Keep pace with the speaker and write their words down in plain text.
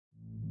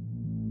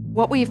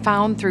What we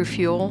found through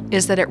Fuel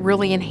is that it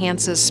really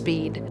enhances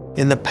speed.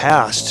 In the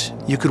past,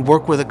 you could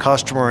work with a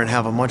customer and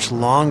have a much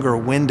longer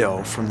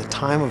window from the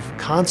time of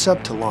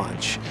concept to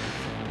launch.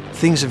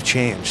 Things have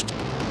changed.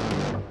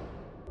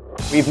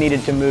 We've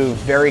needed to move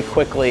very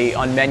quickly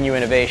on menu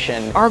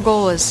innovation. Our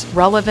goal is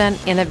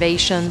relevant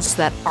innovations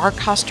that our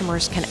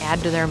customers can add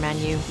to their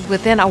menu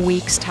within a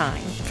week's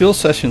time. Fuel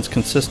sessions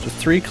consist of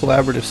 3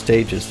 collaborative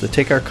stages that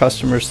take our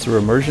customers through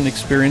immersion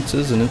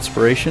experiences and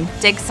inspiration.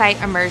 Dig site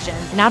immersion.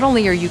 Not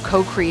only are you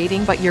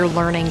co-creating, but you're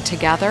learning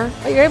together.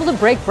 You're able to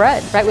break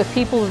bread, right, with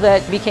people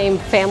that became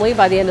family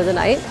by the end of the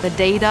night. The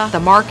data, the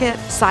market,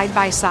 side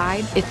by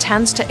side, it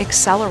tends to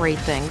accelerate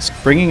things.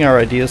 Bringing our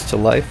ideas to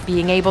life.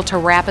 Being able to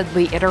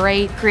rapidly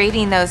iterate.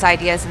 Creating those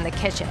ideas in the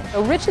kitchen.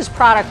 Rich's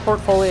product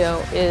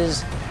portfolio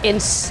is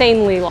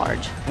insanely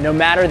large. No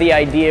matter the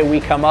idea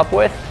we come up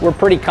with, we're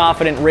pretty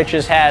confident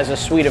Rich's has a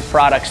suite of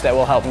products that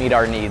will help meet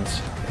our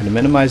needs. And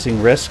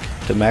minimizing risk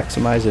to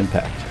maximize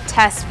impact.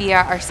 Test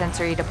via our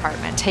sensory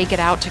department. Take it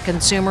out to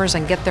consumers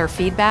and get their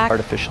feedback.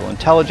 Artificial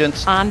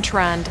intelligence. On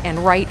trend and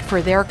right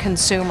for their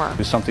consumer.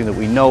 Is something that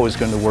we know is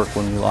going to work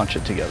when we launch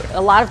it together.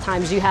 A lot of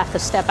times you have to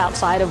step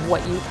outside of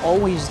what you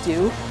always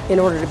do in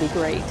order to be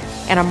great.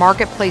 In a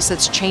marketplace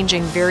that's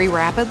changing very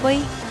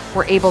rapidly,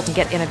 we're able to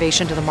get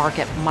innovation to the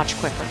market much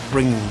quicker.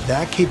 Bringing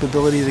that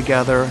capability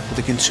together with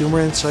the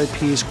consumer insight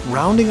piece,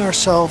 grounding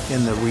ourselves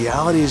in the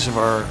realities of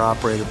our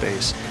operator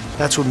base,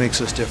 that's what makes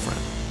us different.